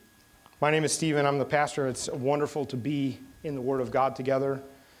My name is Stephen. I'm the pastor. It's wonderful to be in the Word of God together.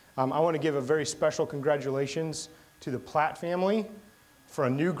 I want to give a very special congratulations to the Platt family for a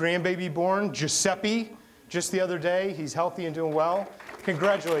new grandbaby born, Giuseppe, just the other day. He's healthy and doing well.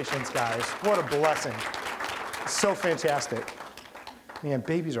 Congratulations, guys. What a blessing. So fantastic. Man,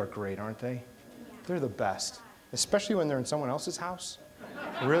 babies are great, aren't they? They're the best, especially when they're in someone else's house.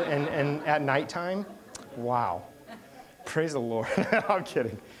 Really, and at nighttime. Wow. Praise the Lord. I'm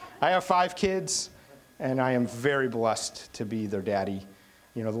kidding. I have 5 kids, and I am very blessed to be their daddy.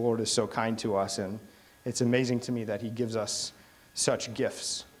 You know, the Lord is so kind to us, and it's amazing to me that He gives us such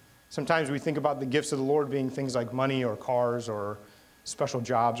gifts. Sometimes we think about the gifts of the Lord being things like money or cars or special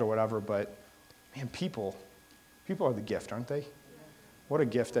jobs or whatever, but man, people are the gift, aren't they? What a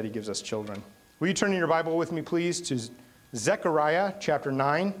gift that He gives us children. Will you turn in your Bible with me, please, to Zechariah chapter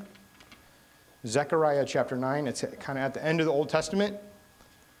 9. Zechariah chapter 9, it's kind of at the end of the Old Testament.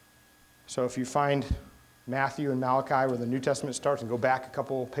 So if you find Matthew and Malachi where the New Testament starts and go back a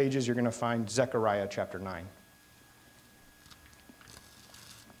couple pages, you're going to find Zechariah chapter 9.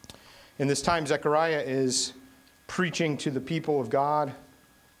 In this time, Zechariah is preaching to the people of God.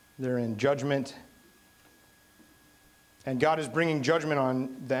 They're in judgment. And God is bringing judgment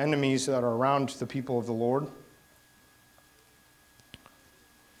on the enemies that are around the people of the Lord.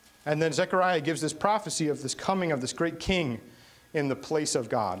 And then Zechariah gives this prophecy of this coming of this great king in the place of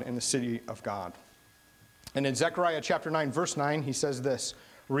God, in the city of God. And in Zechariah chapter 9, verse 9, he says this,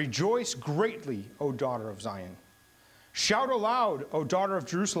 "Rejoice greatly, O daughter of Zion. Shout aloud, O daughter of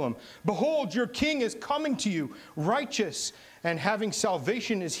Jerusalem. Behold, your king is coming to you, righteous, and having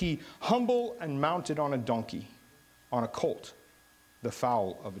salvation is he, humble and mounted on a donkey, on a colt, the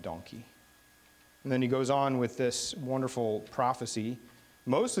foal of a donkey." And then he goes on with this wonderful prophecy.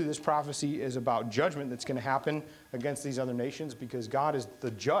 Mostly this prophecy is about judgment that's going to happen against these other nations because God is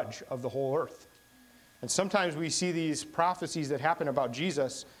the judge of the whole earth. And sometimes we see these prophecies that happen about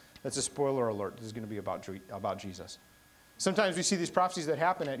Jesus. That's a spoiler alert. This is going to be about Jesus. Sometimes we see these prophecies that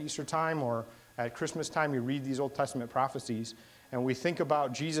happen at Easter time or at Christmas time. You read these Old Testament prophecies, and we think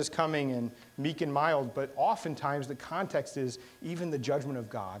about Jesus coming and meek and mild, but oftentimes the context is even the judgment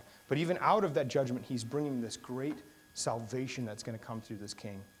of God. But even out of that judgment, He's bringing this great salvation that's going to come through this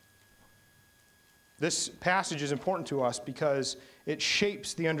king. This passage is important to us because it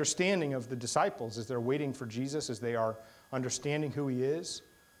shapes the understanding of the disciples as they're waiting for Jesus, as they are understanding who He is.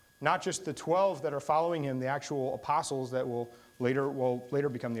 Not just the 12 that are following Him, the actual apostles that will later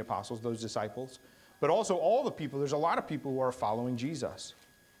become the apostles, those disciples, but also all the people. There's a lot of people who are following Jesus.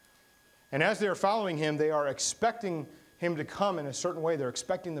 And as they're following Him, they are expecting Him to come in a certain way. They're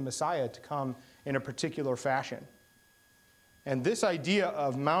expecting the Messiah to come in a particular fashion. And this idea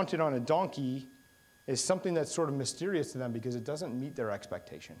of mounted on a donkey is something that's sort of mysterious to them because it doesn't meet their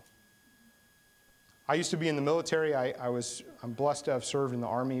expectation. I used to be in the military. I'm blessed to have served in the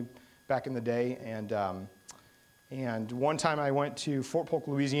Army back in the day. And one time I went to Fort Polk,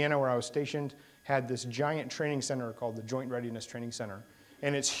 Louisiana, where I was stationed, had this giant training center called the Joint Readiness Training Center.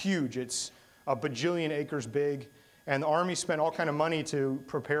 And it's huge. It's a bajillion acres big. And the Army spent all kind of money to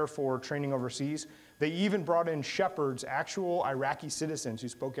prepare for training overseas. They even brought in shepherds, actual Iraqi citizens who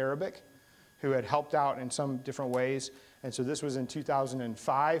spoke Arabic, who had helped out in some different ways. And so this was in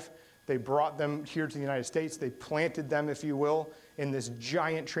 2005. They brought them here to the United States. They planted them, if you will, in this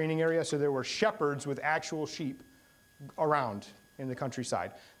giant training area. So there were shepherds with actual sheep around in the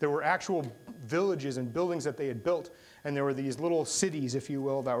countryside. There were actual villages and buildings that they had built. And there were these little cities, if you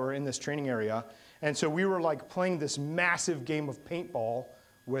will, that were in this training area. And so we were like playing this massive game of paintball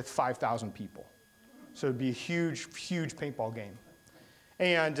with 5,000 people. So it'd be a huge, huge paintball game.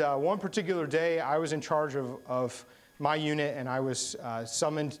 And one particular day, I was in charge of my unit, and I was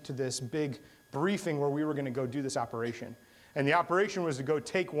summoned to this big briefing where we were going to go do this operation. And the operation was to go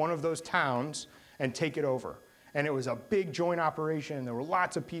take one of those towns and take it over. And it was a big joint operation. There were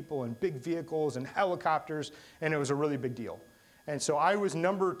lots of people and big vehicles and helicopters, and it was a really big deal. And so I was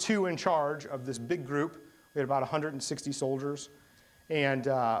number 2 in charge of this big group. We had about 160 soldiers. And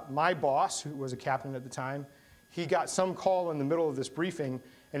my boss, who was a captain at the time, he got some call in the middle of this briefing,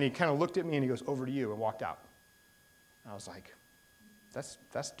 and he kind of looked at me and he goes, "Over to you," and walked out. I was like, that's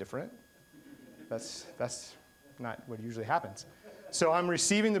different. That's not what usually happens. So I'm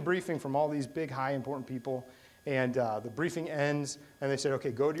receiving the briefing from all these big, high, important people, and the briefing ends, and they said,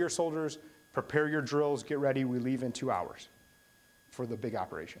 "Okay, go to your soldiers, prepare your drills, get ready, we leave in 2 hours for the big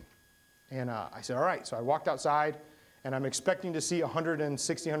operation." And I said, "All right." So I walked outside, and I'm expecting to see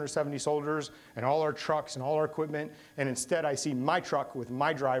 160, 170 soldiers and all our trucks and all our equipment. And instead, I see my truck with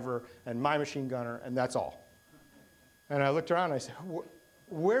my driver and my machine gunner, and that's all. And I looked around and I said,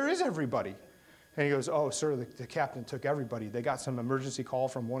 where is everybody? And he goes, oh, sir, the captain took everybody. They got some emergency call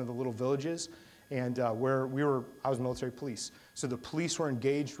from one of the little villages, and I was military police. So the police were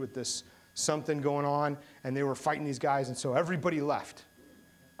engaged with this something going on, and they were fighting these guys, and so everybody left.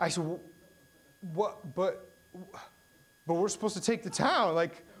 I said, what? But we're supposed to take the town.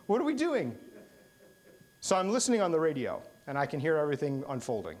 Like, what are we doing? So I'm listening on the radio, and I can hear everything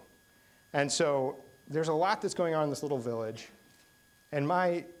unfolding. And so there's a lot that's going on in this little village. And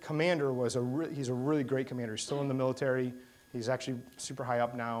my commander he's a really great commander. He's still in the military. He's actually super high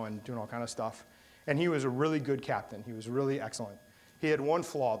up now and doing all kind of stuff. And he was a really good captain. He was really excellent. He had one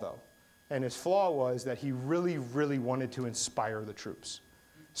flaw, though. And his flaw was that he really, really wanted to inspire the troops.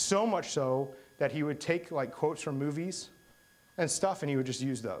 So much so that he would take like quotes from movies and stuff, and he would just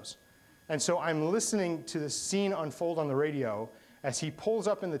use those. And so I'm listening to this scene unfold on the radio as he pulls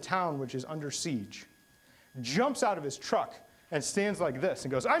up in the town, which is under siege, jumps out of his truck, and stands like this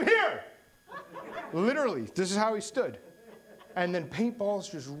and goes, I'm here! Literally, this is how he stood. And then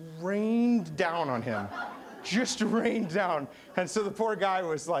paintballs just rained down on him. Just rained down. And so the poor guy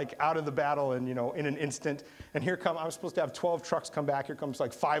was like out of the battle and, in an instant. And I was supposed to have 12 trucks come back. Here comes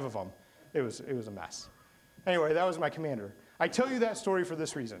like 5 of them. It was a mess. Anyway, that was my commander. I tell you that story for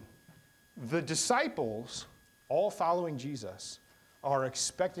this reason. The disciples, all following Jesus, are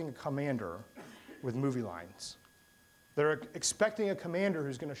expecting a commander with movie lines. They're expecting a commander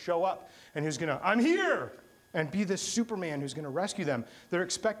who's going to show up and who's going to, I'm here, and be this Superman who's going to rescue them. They're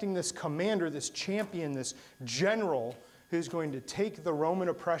expecting this commander, this champion, this general who's going to take the Roman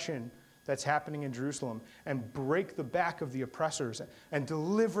oppression that's happening in Jerusalem and break the back of the oppressors and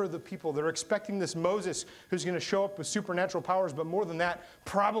deliver the people. They're expecting this Moses who's going to show up with supernatural powers, but more than that,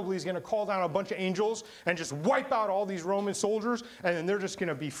 probably is going to call down a bunch of angels and just wipe out all these Roman soldiers, and then they're just going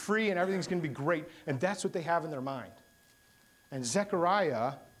to be free and everything's going to be great. And that's what they have in their mind. And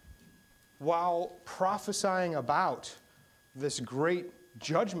Zechariah, while prophesying about this great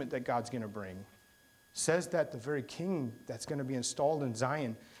judgment that God's going to bring, says that the very king that's going to be installed in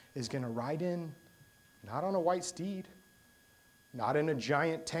Zion is going to ride in, not on a white steed, not in a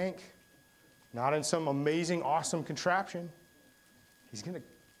giant tank, not in some amazing, awesome contraption. He's going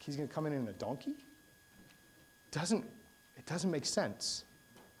to come in a donkey? It doesn't make sense.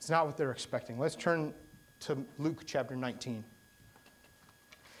 It's not what they're expecting. Let's turn to Luke chapter 19.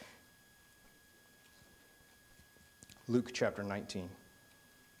 Luke chapter 19.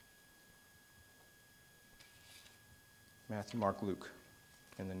 Matthew, Mark, Luke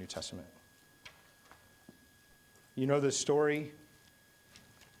in the New Testament. You know this story.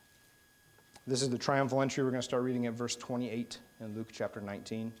 This is the triumphal entry. We're going to start reading at verse 28 in Luke chapter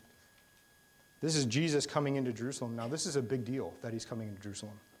 19. This is Jesus coming into Jerusalem. Now, this is a big deal that he's coming into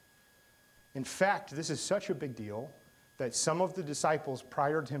Jerusalem. In fact, this is such a big deal that some of the disciples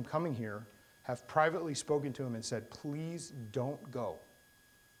prior to him coming here have privately spoken to him and said, please don't go.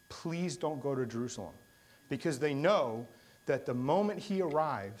 Please don't go to Jerusalem. Because they know that the moment he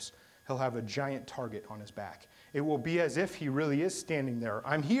arrives, he'll have a giant target on his back. It will be as if he really is standing there.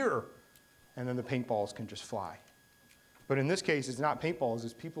 I'm here. And then the paintballs can just fly. But in this case, it's not paintballs.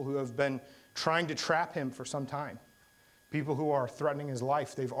 It's people who have been trying to trap him for some time. People who are threatening his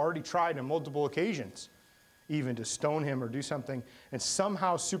life. They've already tried on multiple occasions even to stone him or do something. And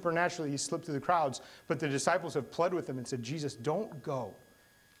somehow, supernaturally, he slipped through the crowds. But the disciples have pled with him and said, Jesus, don't go.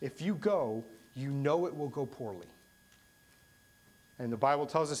 If you go, you know it will go poorly. And the Bible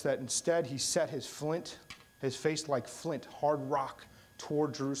tells us that instead he set his face like flint, hard rock,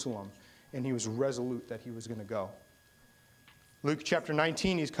 toward Jerusalem. And he was resolute that he was going to go. Luke chapter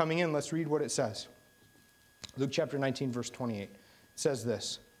 19, he's coming in. Let's read what it says. Luke chapter 19, verse 28. It says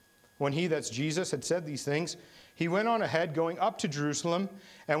this. When he, that's Jesus, had said these things, he went on ahead, going up to Jerusalem.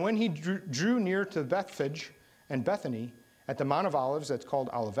 And when he drew near to Bethphage and Bethany, at the Mount of Olives, that's called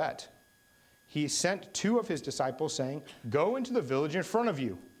Olivet, he sent 2 of his disciples, saying, go into the village in front of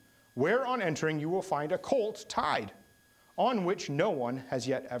you, where on entering you will find a colt tied, on which no one has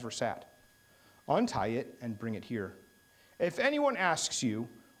yet ever sat. Untie it and bring it here. If anyone asks you,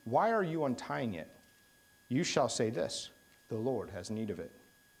 why are you untying it? You shall say this, the Lord has need of it.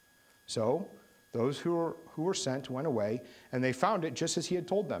 So those who were sent went away, and they found it just as he had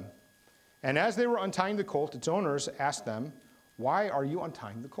told them. And as they were untying the colt, its owners asked them, why are you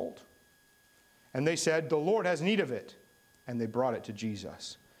untying the colt? And they said, the Lord has need of it. And they brought it to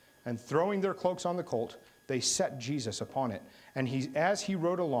Jesus. And throwing their cloaks on the colt, they set Jesus upon it. And as he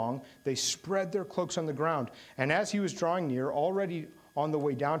rode along, they spread their cloaks on the ground. And as he was drawing near, already on the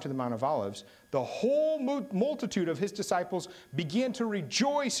way down to the Mount of Olives, the whole multitude of his disciples began to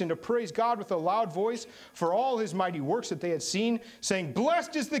rejoice and to praise God with a loud voice for all his mighty works that they had seen, saying,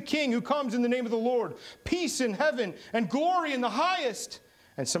 "Blessed is the King who comes in the name of the Lord, peace in heaven and glory in the highest."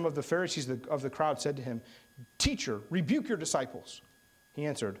 And some of the Pharisees of the crowd said to him, "Teacher, rebuke your disciples." He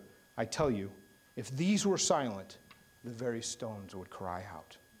answered, "I tell you, if these were silent, the very stones would cry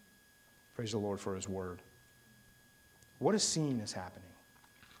out." Praise the Lord for his word. What a scene is happening.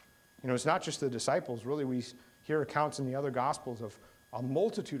 You know, it's not just the disciples. Really, we hear accounts in the other Gospels of a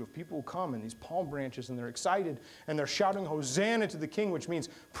multitude of people who come in these palm branches, and they're excited, and they're shouting, "Hosanna to the King," which means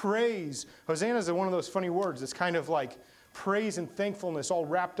praise. Hosanna is one of those funny words. It's kind of like praise and thankfulness all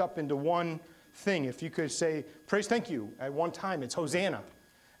wrapped up into one thing. If you could say praise, thank you at one time, it's Hosanna.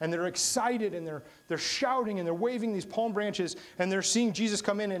 And they're excited, and they're shouting, and they're waving these palm branches, and they're seeing Jesus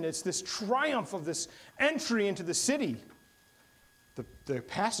come in, and it's this triumph of this entry into the city. The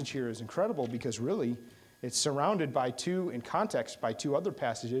passage here is incredible because really it's surrounded by in context by two other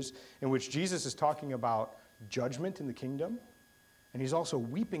passages in which Jesus is talking about judgment in the kingdom, and he's also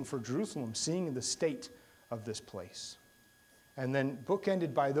weeping for Jerusalem, seeing the state of this place. And then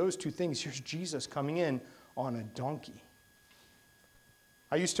bookended by those two things, here's Jesus coming in on a donkey.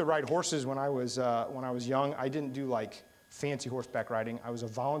 I used to ride horses when I was young. I didn't do like fancy horseback riding. I was a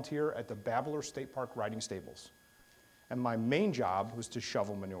volunteer at the Babbler State Park riding stables. And my main job was to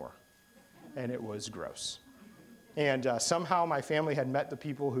shovel manure. And it was gross. And somehow my family had met the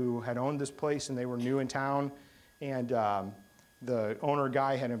people who had owned this place, and they were new in town. And the owner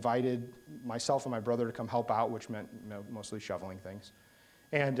guy had invited myself and my brother to come help out, which meant mostly shoveling things,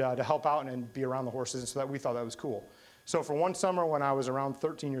 and to help out and be around the horses. And so that we thought that was cool. So for one summer when I was around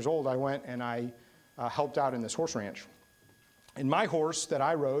 13 years old, I went and I helped out in this horse ranch. And my horse that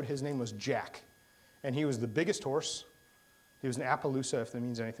I rode, his name was Jack. And he was the biggest horse. He was an Appaloosa, if that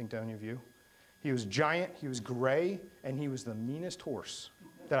means anything to any of you. He was giant, he was gray, and he was the meanest horse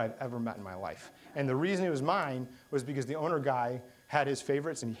that I've ever met in my life. And the reason it was mine was because the owner guy had his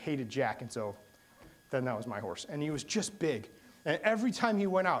favorites, and he hated Jack, and so then that was my horse. And he was just big. And every time he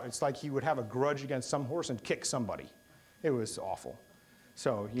went out, it's like he would have a grudge against some horse and kick somebody. It was awful.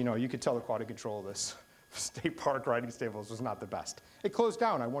 So, you could tell the quality control of this state park riding stables was not the best. It closed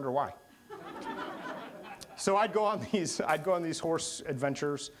down. I wonder why. So I'd go on these horse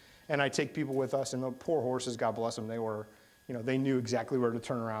adventures, and I'd take people with us. And the poor horses, God bless them, they knew exactly where to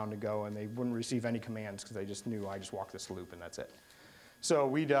turn around and go, and they wouldn't receive any commands because they just knew I just walked this loop and that's it. So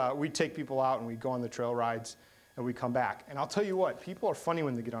we'd take people out, and we'd go on the trail rides, and we'd come back. And I'll tell you what, people are funny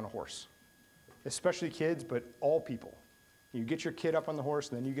when they get on a horse, especially kids, but all people. You get your kid up on the horse,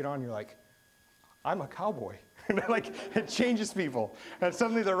 and then you get on, you're like, I'm a cowboy. Like, it changes people. And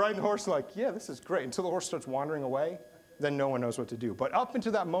suddenly they're riding the horse, like, yeah, this is great. Until the horse starts wandering away, then no one knows what to do. But up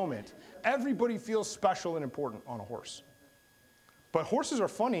until that moment, everybody feels special and important on a horse. But horses are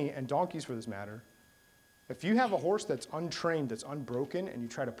funny, and donkeys for this matter. If you have a horse that's untrained, that's unbroken, and you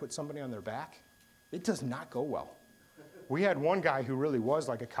try to put somebody on their back, it does not go well. We had one guy who really was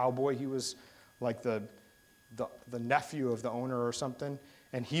like a cowboy. He was like the nephew of the owner or something,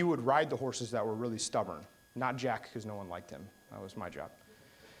 and he would ride the horses that were really stubborn. Not Jack, because no one liked him. That was my job.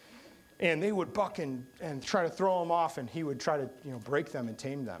 And they would buck and try to throw him off, and he would try to break them and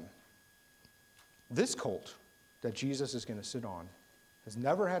tame them. This colt that Jesus is going to sit on has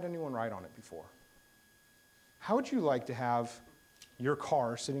never had anyone ride on it before. How would you like to have your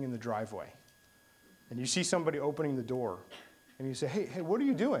car sitting in the driveway, and you see somebody opening the door, and you say, hey, what are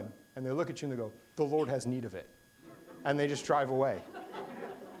you doing? And they look at you and they go, the Lord has need of it. And they just drive away.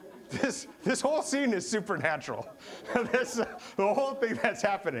 This whole scene is supernatural. The whole thing that's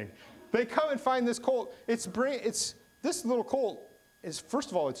happening. They come and find this colt. This little colt is,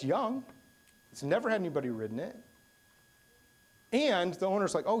 first of all, it's young. It's never had anybody ridden it. And the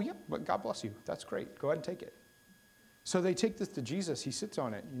owner's like, oh, yeah, but God bless you. That's great. Go ahead and take it. So they take this to Jesus. He sits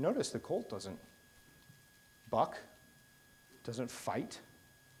on it. You notice the colt doesn't buck, doesn't fight.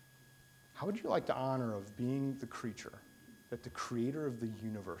 How would you like the honor of being the creature that the creator of the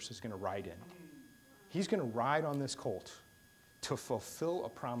universe is going to ride in? He's going to ride on this colt to fulfill a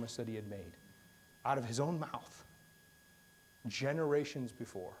promise that he had made out of his own mouth generations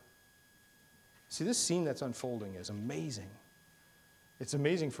before. See, this scene that's unfolding is amazing. It's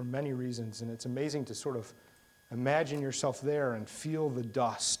amazing for many reasons, and it's amazing to sort of imagine yourself there and feel the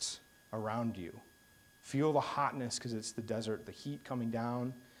dust around you. Feel the hotness because it's the desert, the heat coming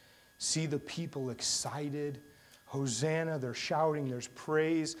down. See the people excited. Hosanna, they're shouting, there's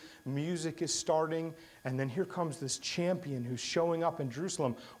praise, music is starting, and then here comes this champion who's showing up in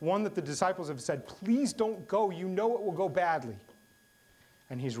Jerusalem, one that the disciples have said, please don't go, you know it will go badly.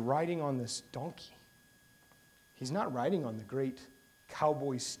 and he's riding on this donkey. He's not riding on the great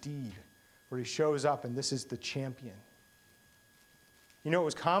cowboy steed where he shows up and this is the champion. You know, it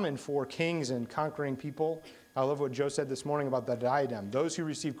was common for kings and conquering people. I love what Joe said this morning about the diadem. Those who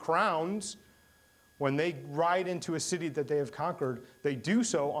receive crowns, when they ride into a city that they have conquered, they do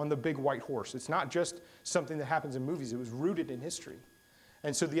so on the big white horse. It's not just something that happens in movies. It was rooted in history.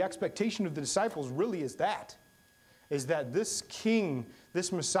 And so the expectation of the disciples really is that this king,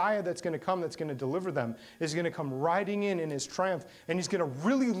 this Messiah that's going to come, that's going to deliver them, is going to come riding in his triumph, and he's going to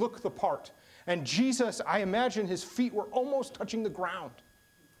really look the part. And Jesus, I imagine his feet were almost touching the ground.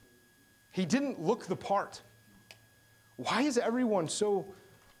 He didn't look the part. Why is everyone so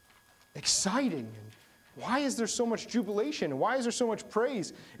exciting? And why is there so much jubilation? Why is there so much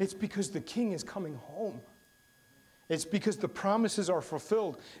praise? It's because the king is coming home. It's because the promises are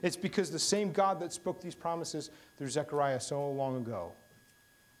fulfilled. It's because the same God that spoke these promises through Zechariah so long ago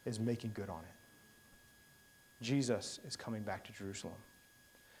is making good on it. Jesus is coming back to Jerusalem.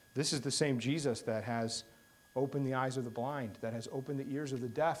 This is the same Jesus that has opened the eyes of the blind, that has opened the ears of the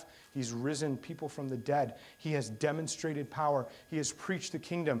deaf. He's risen people from the dead. He has demonstrated power. He has preached the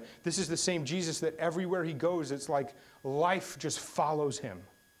kingdom. This is the same Jesus that everywhere he goes, it's like life just follows him.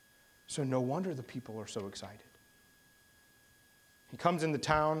 So no wonder the people are so excited. He comes into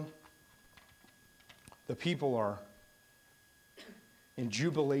town. The people are in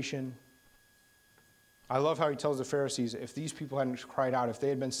jubilation. I love how he tells the Pharisees, if these people hadn't cried out, if they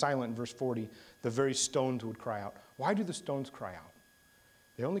had been silent in verse 40, the very stones would cry out. Why do the stones cry out?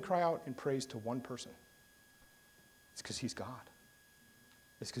 They only cry out in praise to one person. It's because he's God.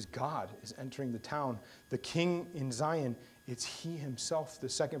 It's because God is entering the town. The king in Zion, it's he himself, the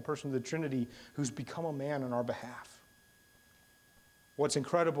second person of the Trinity, who's become a man on our behalf. What's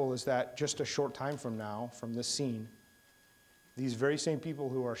incredible is that just a short time from now, from this scene, these very same people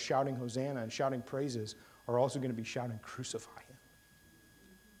who are shouting Hosanna and shouting praises are also going to be shouting, crucify him.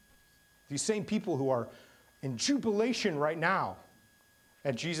 These same people who are in jubilation right now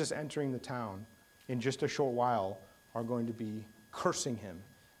at Jesus entering the town in just a short while are going to be cursing him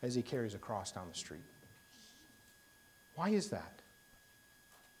as he carries a cross down the street. Why is that?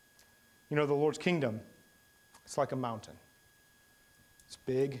 You know, the Lord's kingdom, it's like a mountain. It's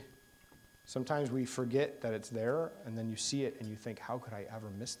big. Sometimes we forget that it's there, and then you see it and you think, how could I ever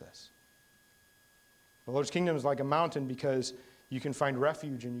miss this? The Lord's kingdom is like a mountain because you can find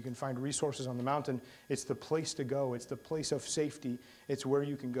refuge and you can find resources on the mountain. It's the place to go. It's the place of safety. It's where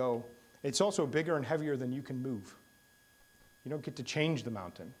you can go. It's also bigger and heavier than you can move. You don't get to change the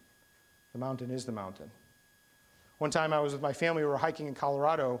mountain. The mountain is the mountain. One time I was with my family. We were hiking in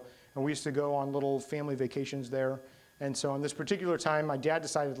Colorado, and we used to go on little family vacations there. And so on this particular time, my dad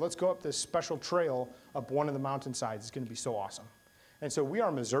decided, let's go up this special trail up one of the mountainsides. It's going to be so awesome. And so we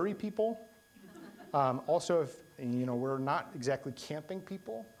are Missouri people. Also, we're not exactly camping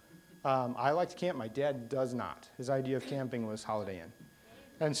people. I like to camp. My dad does not. His idea of camping was Holiday Inn.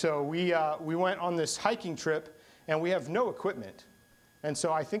 And so we went on this hiking trip, and we have no equipment. And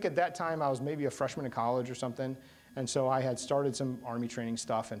so I think at that time I was maybe a freshman in college or something. And so I had started some Army training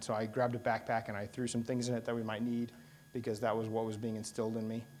stuff. And so I grabbed a backpack, and I threw some things in it that we might need, because that was what was being instilled in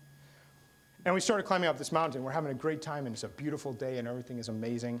me. And we started climbing up this mountain. We're having a great time, and it's a beautiful day, and everything is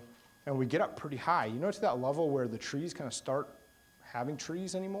amazing. And we get up pretty high. You know, to that level where the trees kind of start having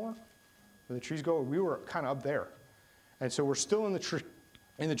trees anymore? Where the trees go, we were kind of up there. And so we're still in the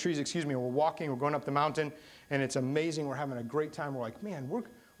trees, we're walking, we're going up the mountain, and it's amazing. We're having a great time. We're like, man,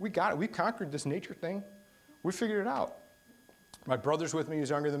 we got it. We conquered this nature thing. We figured it out. My brother's with me, who's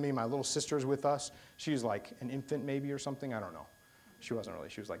younger than me. My little sister's with us. She's like an infant maybe or something. I don't know. She wasn't really.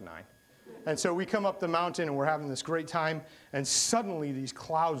 She was like 9. And so we come up the mountain, and we're having this great time, and suddenly these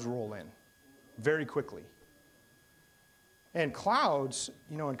clouds roll in very quickly. And clouds,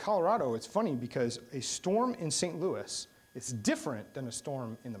 in Colorado, it's funny because a storm in St. Louis is different than a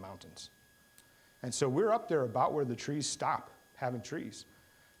storm in the mountains. And so we're up there about where the trees stop having trees,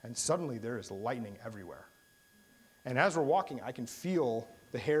 and suddenly there is lightning everywhere. And as we're walking, I can feel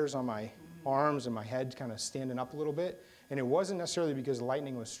the hairs on my arms and my head kind of standing up a little bit. And it wasn't necessarily because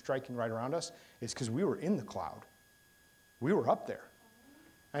lightning was striking right around us. It's because we were in the cloud. We were up there.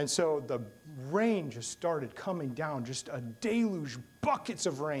 And so the rain just started coming down, just a deluge, buckets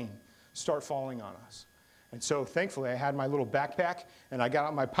of rain start falling on us. And so thankfully I had my little backpack, and I got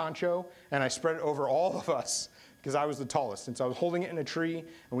out my poncho, and I spread it over all of us, because I was the tallest. And so I was holding it in a tree,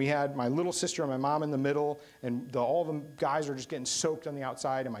 and we had my little sister and my mom in the middle, and all the guys are just getting soaked on the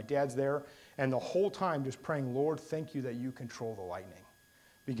outside, and my dad's there. And the whole time just praying, Lord, thank you that you control the lightning,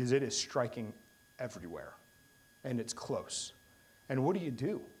 because it is striking everywhere, and it's close. And what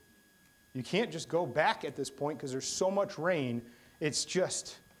do? You can't just go back at this point because there's so much rain. It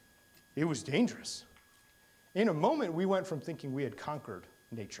was dangerous. In a moment, we went from thinking we had conquered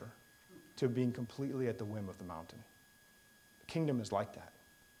nature to being completely at the whim of the mountain. The kingdom is like that.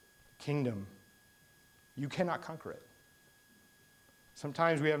 The kingdom, you cannot conquer it.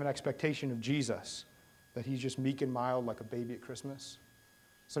 Sometimes we have an expectation of Jesus, that he's just meek and mild like a baby at Christmas.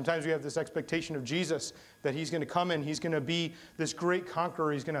 Sometimes we have this expectation of Jesus that he's going to come in, he's going to be this great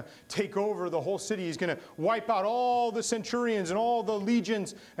conqueror, he's going to take over the whole city, he's going to wipe out all the centurions and all the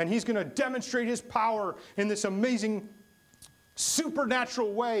legions, and he's going to demonstrate his power in this amazing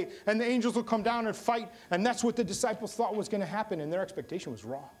supernatural way, and the angels will come down and fight, and that's what the disciples thought was going to happen, and their expectation was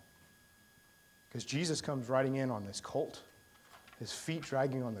wrong. Because Jesus comes riding in on this colt, his feet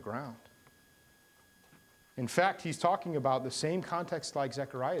dragging on the ground. In fact, he's talking about the same context like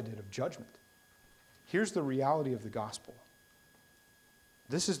Zechariah did of judgment. Here's the reality of the gospel.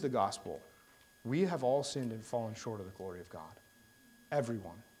 This is the gospel. We have all sinned and fallen short of the glory of God.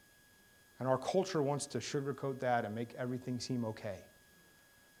 Everyone. And our culture wants to sugarcoat that and make everything seem okay.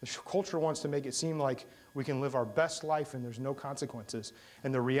 The culture wants to make it seem like we can live our best life and there's no consequences.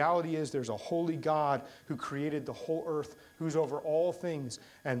 And the reality is there's a holy God who created the whole earth, who's over all things.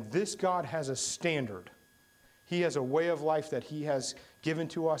 And this God has a standard. He has a way of life that he has given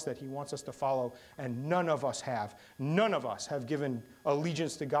to us that he wants us to follow, and none of us have. None of us have given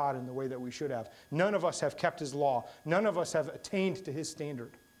allegiance to God in the way that we should have. None of us have kept his law. None of us have attained to his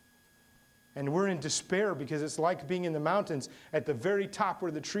standard. And we're in despair because it's like being in the mountains at the very top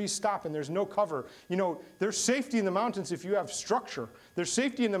where the trees stop and there's no cover. You know, there's safety in the mountains if you have structure. There's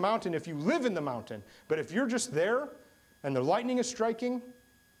safety in the mountain if you live in the mountain. But if you're just there and the lightning is striking,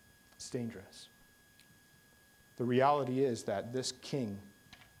 it's dangerous. The reality is that this king,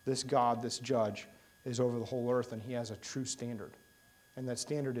 this God, this judge, is over the whole earth, and he has a true standard. And that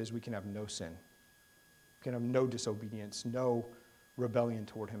standard is we can have no sin. We can have no disobedience, no rebellion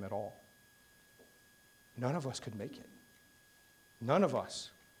toward him at all. None of us could make it. None of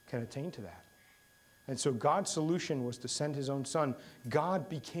us can attain to that. And so God's solution was to send his own son. God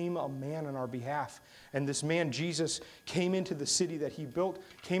became a man on our behalf. And this man, Jesus, came into the city that he built,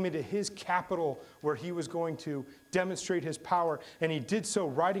 came into his capital where he was going to demonstrate his power. And he did so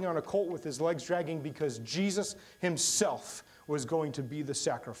riding on a colt with his legs dragging because Jesus himself was going to be the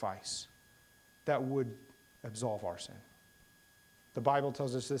sacrifice that would absolve our sin. The Bible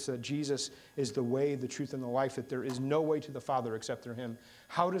tells us this, that Jesus is the way, the truth, and the life, that there is no way to the Father except through him.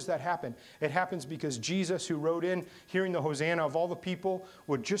 How does that happen? It happens because Jesus, who rode in, hearing the Hosanna of all the people,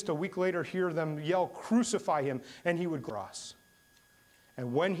 would just a week later hear them yell, "Crucify him," and he would cross.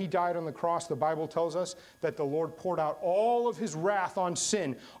 And when he died on the cross, the Bible tells us that the Lord poured out all of his wrath on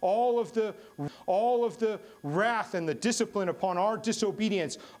sin, all of the wrath and the discipline upon our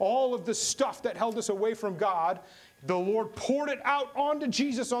disobedience, all of the stuff that held us away from God. The Lord poured it out onto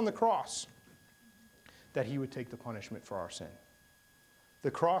Jesus on the cross that he would take the punishment for our sin. The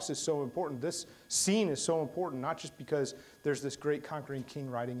cross is so important. This scene is so important, not just because there's this great conquering king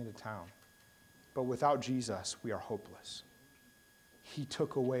riding into town, but without Jesus, we are hopeless. He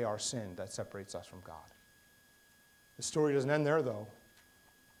took away our sin that separates us from God. The story doesn't end there, though.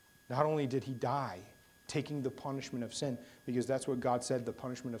 Not only did he die, taking the punishment of sin, because that's what God said the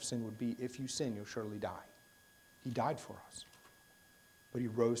punishment of sin would be. If you sin, you'll surely die. He died for us. But he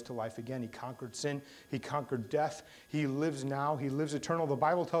rose to life again. He conquered sin. He conquered death. He lives now. He lives eternal. The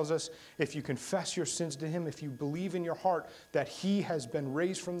Bible tells us if you confess your sins to him, if you believe in your heart that he has been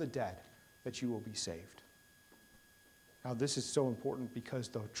raised from the dead, that you will be saved. Now, this is so important because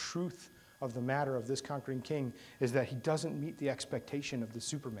the truth of the matter of this conquering king is that he doesn't meet the expectation of the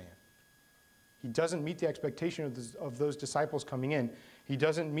Superman. He doesn't meet the expectation of those disciples coming in. He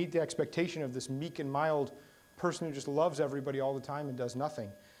doesn't meet the expectation of this meek and mild person who just loves everybody all the time and does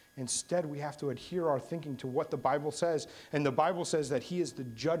nothing. Instead, we have to adhere our thinking to what the Bible says. And the Bible says that he is the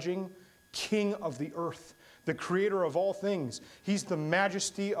judging king of the earth, the creator of all things. He's the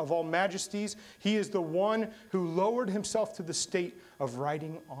majesty of all majesties. He is the one who lowered himself to the state of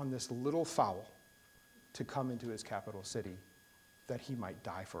riding on this little fowl to come into his capital city that he might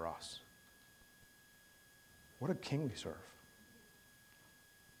die for us. What a king we serve.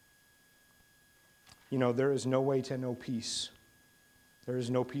 You know, there is no way to know peace. There is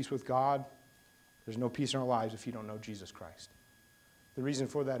no peace with God. There's no peace in our lives if you don't know Jesus Christ. The reason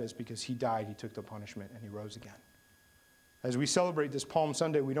for that is because he died, he took the punishment, and he rose again. As we celebrate this Palm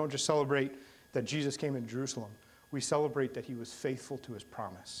Sunday, we don't just celebrate that Jesus came in Jerusalem. We celebrate that he was faithful to his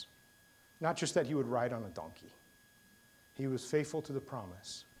promise. Not just that he would ride on a donkey. He was faithful to the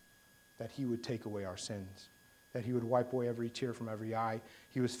promise that he would take away our sins, that he would wipe away every tear from every eye.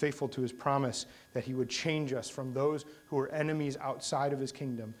 He was faithful to his promise that he would change us from those who were enemies outside of his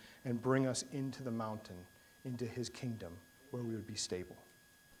kingdom and bring us into the mountain, into his kingdom, where we would be stable.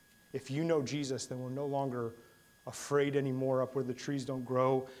 If you know Jesus, then we're no longer afraid anymore up where the trees don't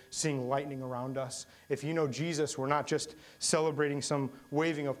grow, seeing lightning around us. If you know Jesus, we're not just celebrating some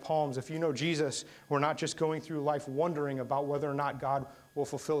waving of palms. If you know Jesus, we're not just going through life wondering about whether or not God will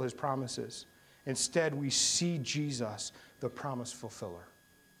fulfill his promises. Instead, we see Jesus, the promise fulfiller.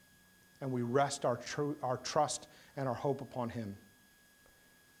 And we rest our trust and our hope upon him.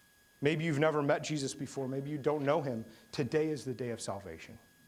 Maybe you've never met Jesus before. Maybe you don't know him. Today is the day of salvation.